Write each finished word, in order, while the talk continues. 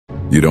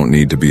You don't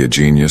need to be a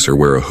genius or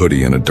wear a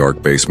hoodie in a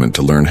dark basement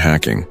to learn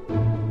hacking.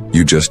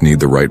 You just need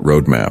the right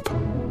roadmap.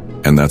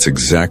 And that's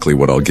exactly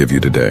what I'll give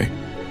you today.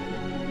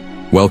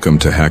 Welcome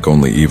to Hack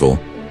Only Evil,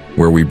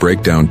 where we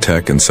break down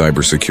tech and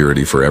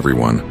cybersecurity for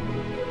everyone.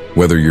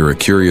 Whether you're a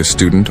curious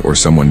student or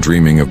someone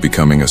dreaming of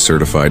becoming a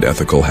certified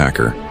ethical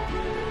hacker.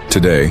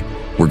 Today,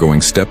 we're going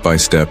step by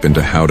step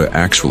into how to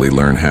actually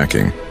learn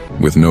hacking,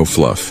 with no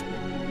fluff.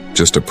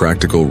 Just a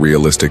practical,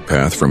 realistic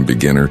path from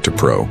beginner to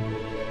pro.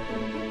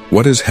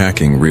 What is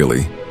hacking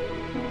really?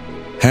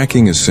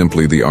 Hacking is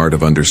simply the art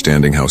of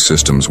understanding how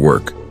systems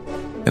work,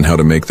 and how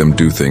to make them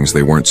do things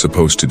they weren't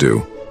supposed to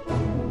do.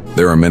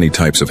 There are many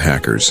types of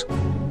hackers: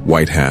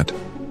 white hat,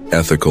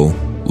 ethical,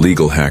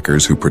 legal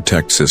hackers who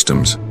protect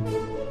systems;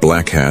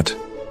 black hat,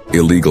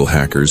 illegal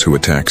hackers who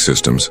attack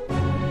systems;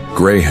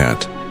 gray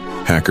hat,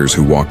 hackers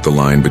who walk the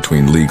line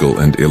between legal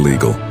and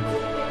illegal.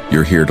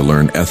 You're here to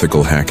learn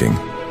ethical hacking,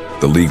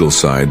 the legal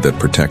side that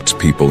protects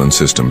people and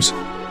systems.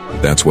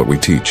 That's what we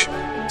teach.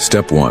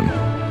 Step 1.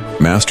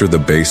 Master the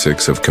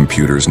basics of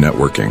computers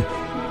networking.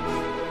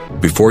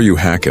 Before you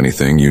hack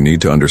anything, you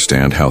need to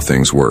understand how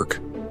things work.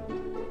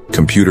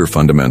 Computer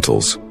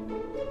fundamentals.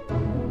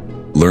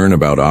 Learn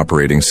about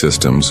operating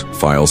systems,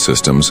 file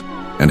systems,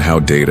 and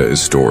how data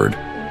is stored.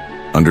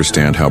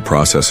 Understand how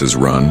processes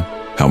run,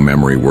 how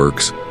memory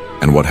works,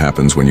 and what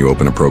happens when you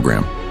open a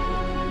program.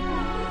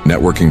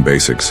 Networking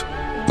basics.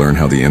 Learn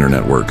how the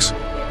internet works.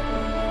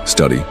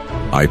 Study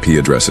IP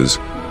addresses,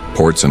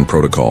 ports and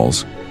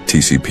protocols,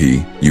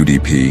 TCP,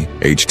 UDP,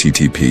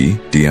 HTTP,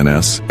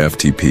 DNS,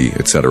 FTP,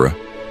 etc.,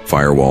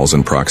 firewalls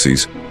and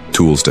proxies,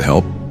 tools to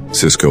help,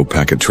 Cisco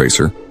Packet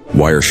Tracer,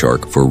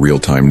 Wireshark for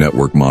real-time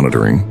network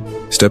monitoring.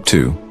 Step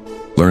 2.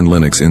 Learn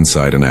Linux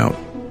inside and out.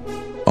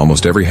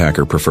 Almost every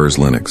hacker prefers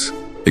Linux.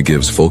 It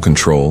gives full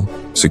control,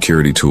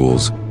 security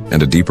tools,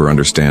 and a deeper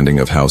understanding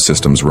of how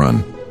systems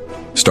run.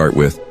 Start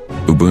with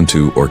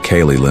Ubuntu or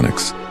Kali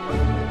Linux.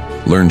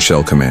 Learn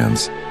shell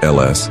commands: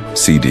 ls,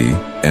 cd,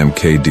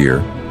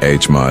 mkdir,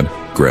 hmod,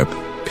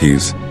 grep,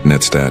 pis,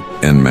 netstat,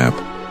 nmap.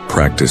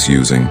 Practice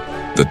using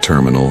the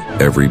terminal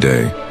every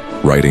day,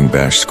 writing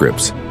bash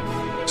scripts.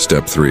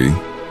 Step 3.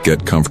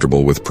 Get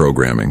comfortable with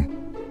programming.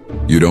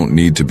 You don't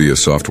need to be a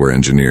software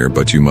engineer,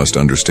 but you must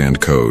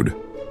understand code.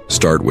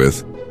 Start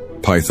with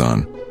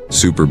Python,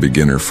 super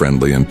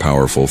beginner-friendly and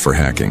powerful for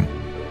hacking.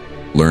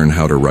 Learn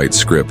how to write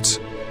scripts,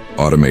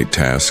 automate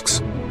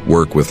tasks,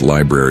 work with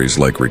libraries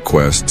like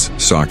requests,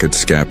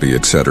 sockets, SCAPI,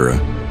 etc.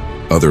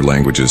 Other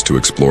languages to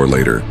explore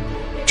later: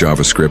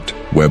 JavaScript,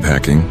 web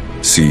hacking,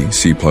 C,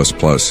 C++,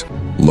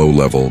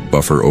 low-level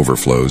buffer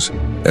overflows,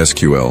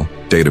 SQL,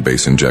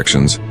 database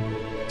injections.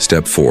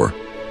 Step 4.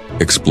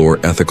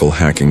 Explore ethical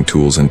hacking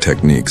tools and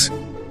techniques.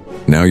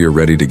 Now you're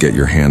ready to get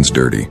your hands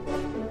dirty.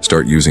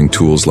 Start using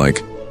tools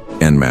like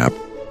Nmap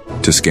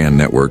to scan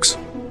networks,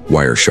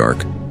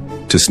 Wireshark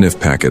to sniff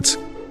packets,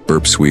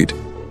 Burp Suite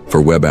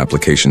for web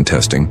application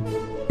testing,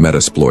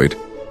 Metasploit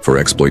for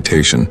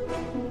exploitation,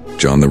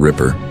 John the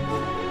Ripper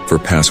for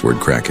password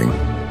cracking.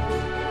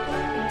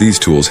 These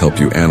tools help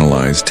you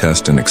analyze,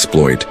 test, and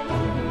exploit,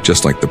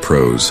 just like the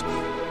pros.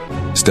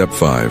 Step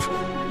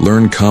 5.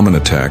 Learn common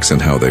attacks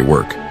and how they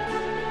work.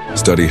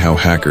 Study how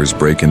hackers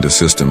break into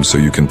systems so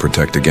you can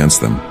protect against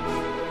them.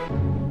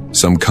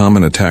 Some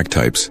common attack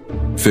types: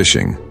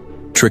 phishing,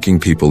 tricking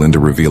people into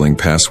revealing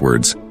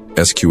passwords;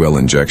 SQL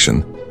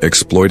injection,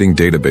 exploiting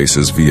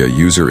databases via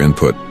user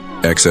input;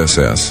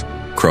 XSS,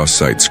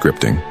 cross-site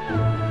scripting,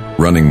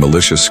 running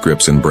malicious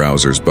scripts in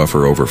browsers;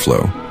 buffer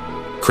overflow,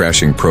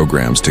 crashing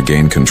programs to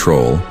gain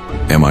control;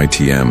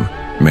 MITM,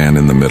 man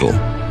in the middle,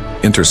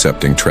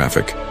 intercepting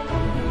traffic.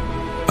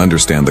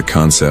 Understand the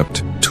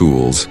concept,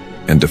 tools,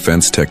 and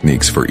defense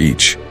techniques for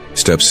each.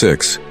 Step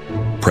 6.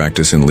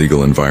 Practice in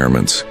legal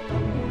environments.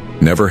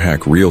 Never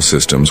hack real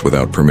systems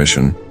without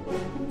permission.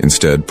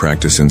 Instead,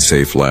 practice in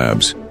safe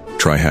labs.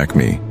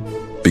 Tryhackme,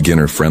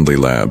 beginner-friendly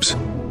labs.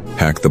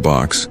 Hack the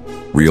Box,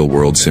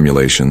 real-world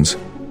simulations.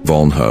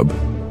 VulnHub,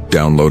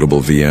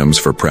 downloadable VMs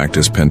for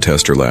practice.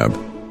 Pentester Lab,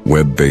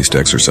 web-based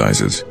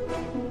exercises.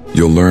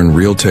 You'll learn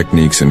real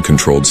techniques in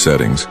controlled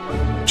settings,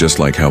 just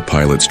like how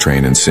pilots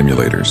train in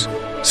simulators.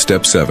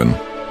 Step 7.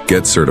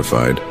 Get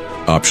certified.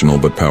 Optional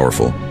but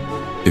powerful.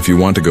 If you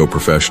want to go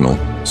professional,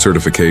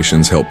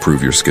 certifications help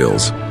prove your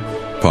skills.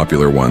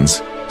 Popular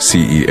ones: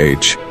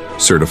 CEH,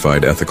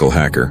 Certified Ethical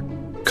Hacker;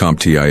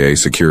 CompTIA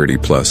Security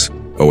Plus,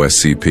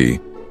 OSCP,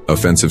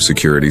 Offensive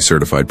Security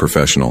Certified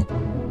Professional.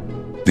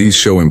 These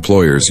show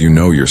employers you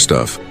know your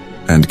stuff,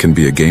 and can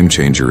be a game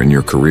changer in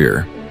your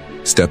career.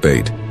 Step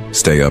 8.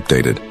 Stay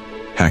updated.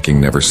 Hacking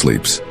never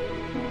sleeps.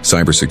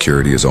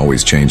 Cybersecurity is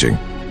always changing.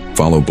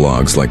 Follow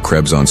blogs like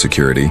Krebs on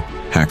Security,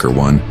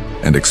 HackerOne,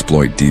 and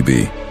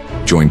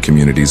ExploitDB. Join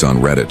communities on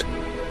Reddit,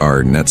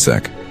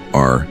 r/netsec,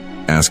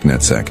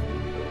 r/asknetsec.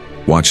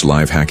 Watch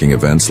live hacking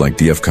events like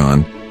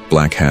DFCon,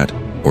 Black Hat,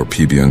 or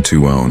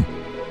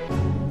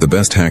PBN2OWN. The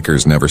best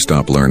hackers never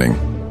stop learning,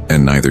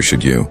 and neither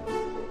should you.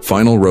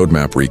 Final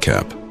roadmap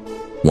recap.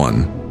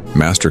 1.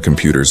 Master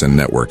computers and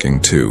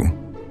networking. 2.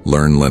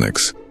 Learn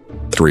Linux.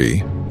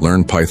 3.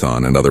 Learn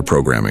Python and other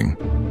programming.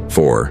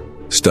 4.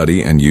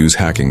 Study and use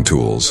hacking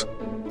tools.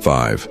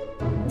 5.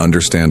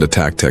 Understand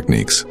attack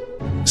techniques.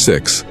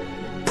 6.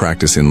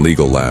 Practice in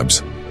legal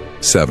labs.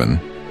 7.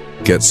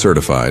 Get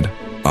certified,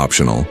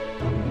 optional.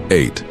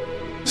 8.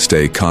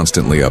 Stay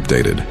constantly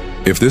updated.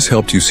 If this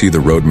helped you see the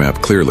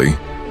roadmap clearly,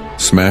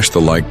 smash the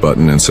like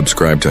button and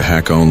subscribe to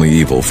Hack Only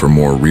Evil for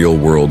more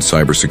real-world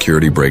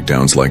cybersecurity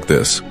breakdowns like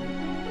this.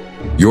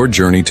 Your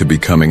journey to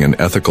becoming an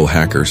ethical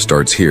hacker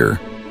starts here.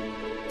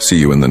 See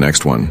you in the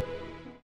next one.